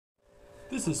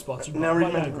This is sponsored Now by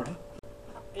remember,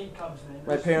 Viagra.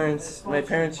 my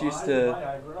parents used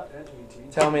to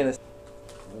tell me this.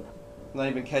 Not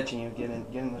even catching you, get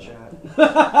in the shot.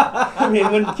 I mean,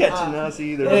 it wouldn't catching us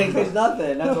either. It ain't catch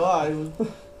nothing, that's why.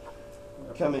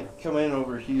 Come in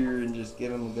over here and just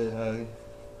give him a good hug.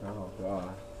 Oh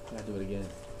god, I have to do it again.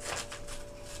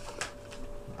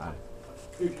 Alright.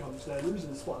 Here comes Sanders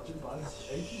is sponsored by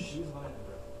ATG's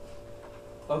Viagra.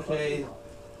 Okay.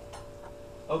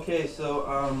 Okay, so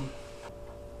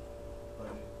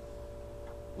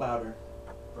louder.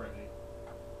 Brittany.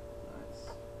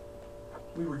 Nice.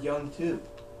 We were young too.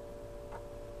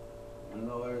 I don't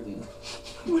know everything.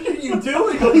 What are you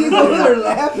doing? He's over there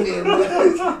laughing.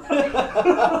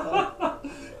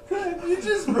 You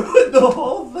just ruined the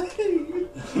whole thing.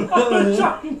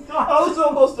 I was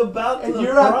almost about to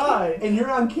cry. And you're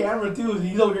on camera too, and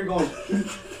he's over here going.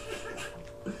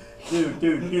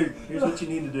 Dude, here's what you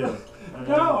need to do.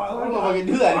 No, I don't know if I can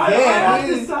do that again. I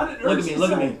decided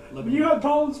Look at me. You have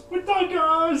problems with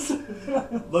tigers.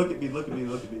 Look at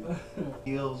me.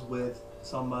 Deals with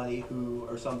somebody who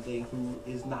or something who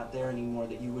is not there anymore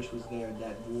that you wish was there,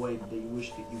 that void that you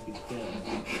wish that you could fill.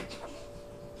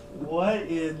 What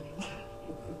in...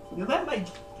 You know, that'd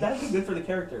be good for the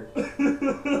character.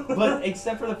 But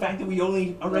except for the fact that we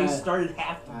already started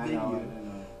half the video. I know.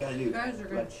 Gotta do. You guys are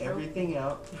gonna Let choke. Everything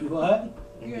out. What?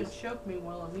 You're gonna choke me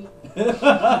while I'm eating.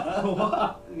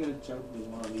 What? You're gonna choke me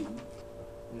while I'm eating.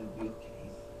 It'll be okay.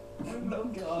 Oh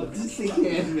god, just say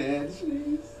it, man.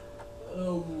 Jeez.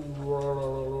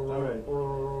 Alright.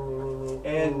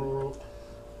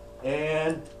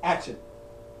 And action.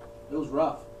 It was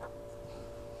rough.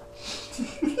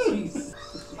 Jeez.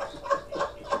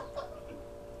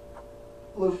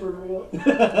 Blooper reel.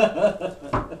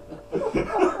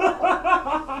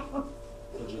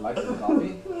 Would you like some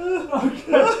coffee?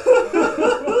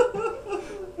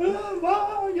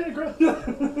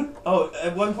 Oh,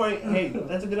 at one point, hey,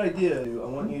 that's a good idea. I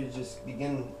want you to just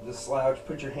begin to slouch,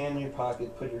 put your hand in your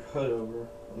pocket, put your hood over,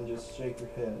 and just shake your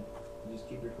head. Just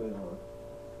keep your hood on.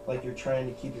 Like you're trying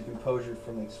to keep your composure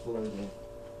from exploding.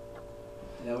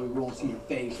 Now we won't see your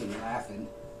face when you're laughing.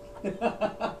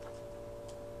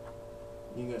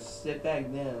 You're gonna sit back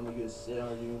down, you're gonna sit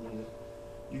on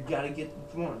you gotta get,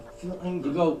 come on, feel angry.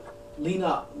 You go, lean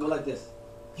up, go like this.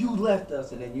 You left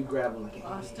us, and then you grab him like, hey,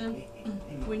 Austin, hey.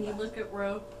 when you look at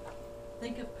Ro,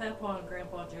 think of Papa and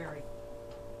Grandpa Jerry.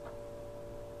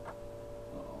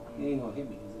 He ain't gonna hit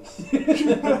me, is he?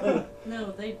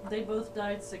 No, they both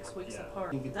died 6 weeks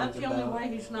apart. You could That's think the only about- way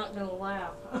he's not gonna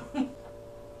laugh.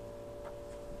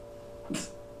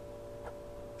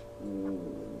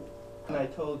 And I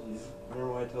told you,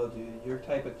 remember what I told you, your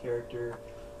type of character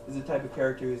is the type of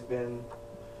character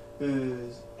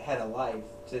who's had a life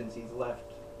since he's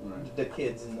left the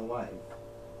kids and the wife.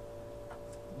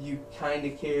 You kind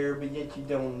of care, but yet you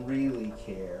don't really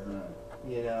care. Right.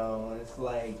 You know, it's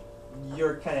like,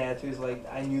 your kind of attitude is like,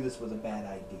 I knew this was a bad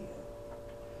idea.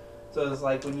 So it's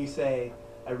like when you say,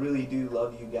 I really do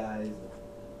love you guys,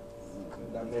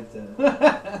 I meant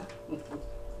to...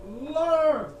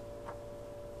 Liar!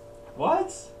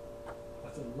 What?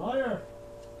 That's a liar.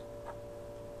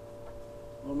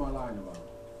 What am I lying about?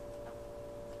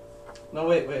 No,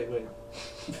 wait.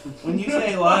 When you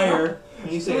say liar,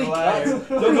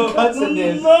 don't go cuts in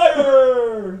this.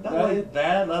 liar! Not Right? like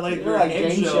that, not like You're your like game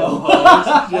game show show.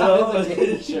 host, you know? It's a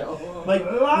game show. Like,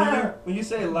 Liar! when you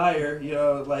say liar, you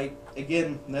know, like,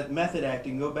 again, that method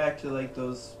acting, go back to, like,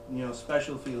 those, you know,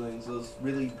 special feelings, those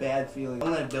really bad feelings.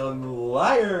 Don't let it build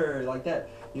liar, like that.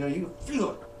 You know, you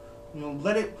feel it. You know,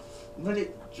 let it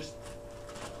just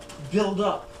build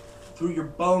up through your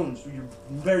bones, through your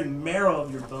very marrow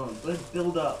of your bones. Let it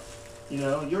build up. You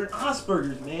know, you're an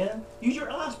Asperger's, man. Use your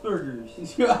Asperger's.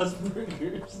 Use your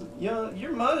Asperger's. You know,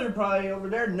 your mother probably over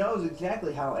there knows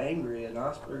exactly how angry an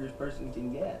Asperger's person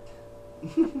can get.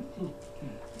 Not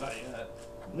yet.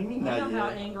 What do you mean I not know how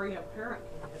yet? angry a parent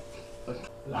can get.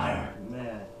 Liar.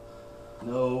 Man.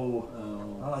 No.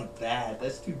 Oh. I like that.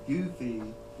 That's too goofy.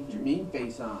 Put your mean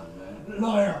face on, man.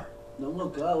 Liar. Don't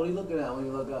look up. What are you looking at when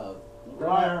you look up? Look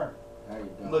Liar. There you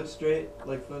go. Look straight,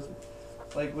 like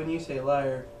when you say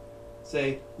liar,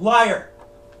 say liar.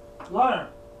 Liar.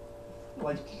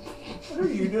 Like, what are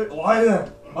you doing?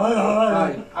 Liar.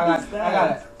 Alright, I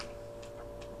got it.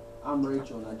 I'm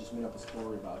Rachel, and I just made up a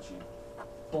story about you.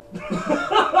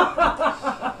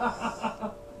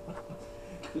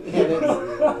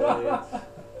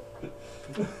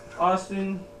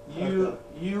 Austin, you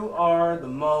are the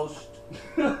most.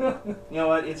 You know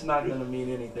what? It's not gonna mean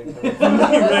anything to me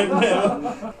right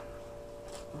now.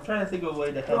 I'm trying to think of a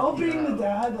way to help Well, you being the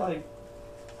out. dad, like,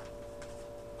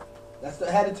 That's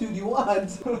the attitude you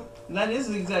want. That is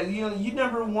exactly, you know, you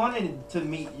never wanted to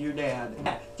meet your dad.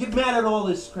 Get mad at all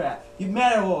this crap. Get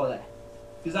mad at all of that.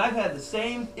 Because I've had the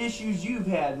same issues you've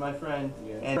had, my friend.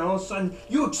 Yeah. And all of a sudden,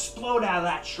 you explode out of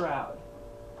that shroud.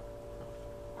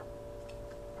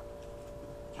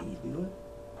 Can you do it?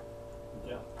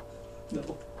 Yeah.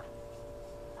 No.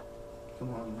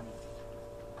 Come on, man.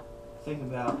 Think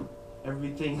about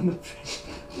everything in the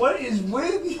What is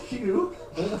with you?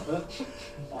 I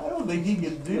don't think he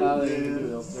can do No, this. they can do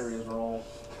those serious role.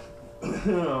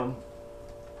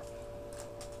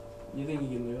 You think you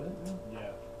can do it?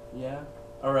 Yeah. Yeah?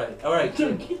 Alright.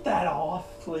 Dude, keep that off.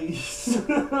 Please.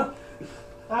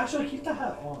 Actually, keep the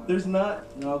hat on. There's not.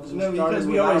 No, because Because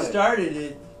we already started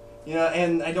it. You know,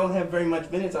 and I don't have very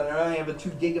much minutes on there. I only have a 2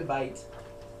 gigabyte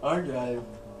hard drive.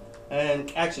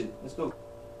 And action. Let's go.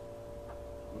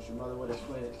 Wish your mother would have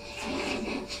quit.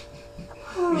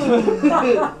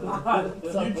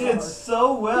 You did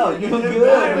so well. You did good, good,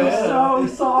 I'm man. so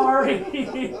sorry.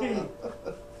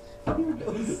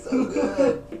 So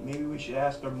good. Maybe we should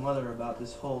ask our mother about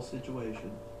this whole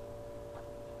situation.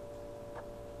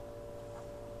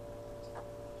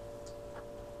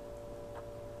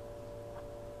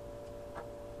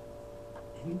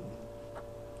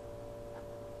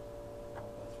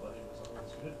 That's what he was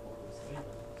always good for, was leaving.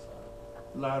 So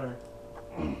Louder.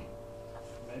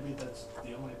 maybe that's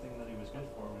the only thing that he was good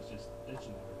for, was just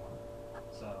ditching everyone.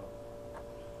 So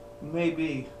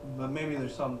Maybe, but maybe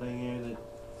there's something here that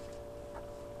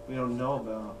we don't know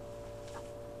about.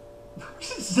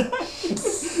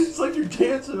 It's like you're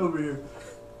dancing over here.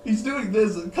 He's doing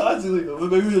this and constantly.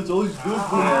 But maybe that's always good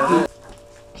for you.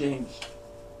 James,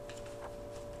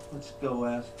 let's go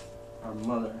ask our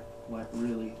mother what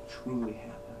really, truly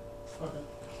happened. okay.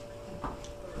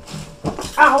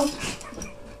 Ow!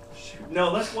 Shoot,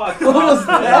 no, let's walk. What was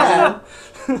that?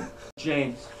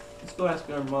 James, let's go ask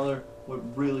our mother what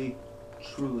really,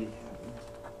 truly happened.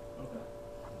 Okay.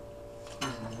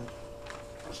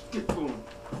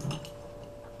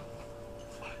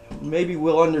 Maybe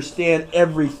we'll understand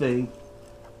everything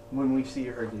when we see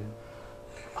her again.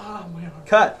 Oh my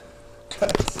God. Cut.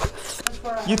 That's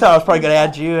where I You thought I was probably gonna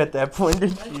add you at that point,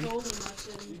 didn't I you? told him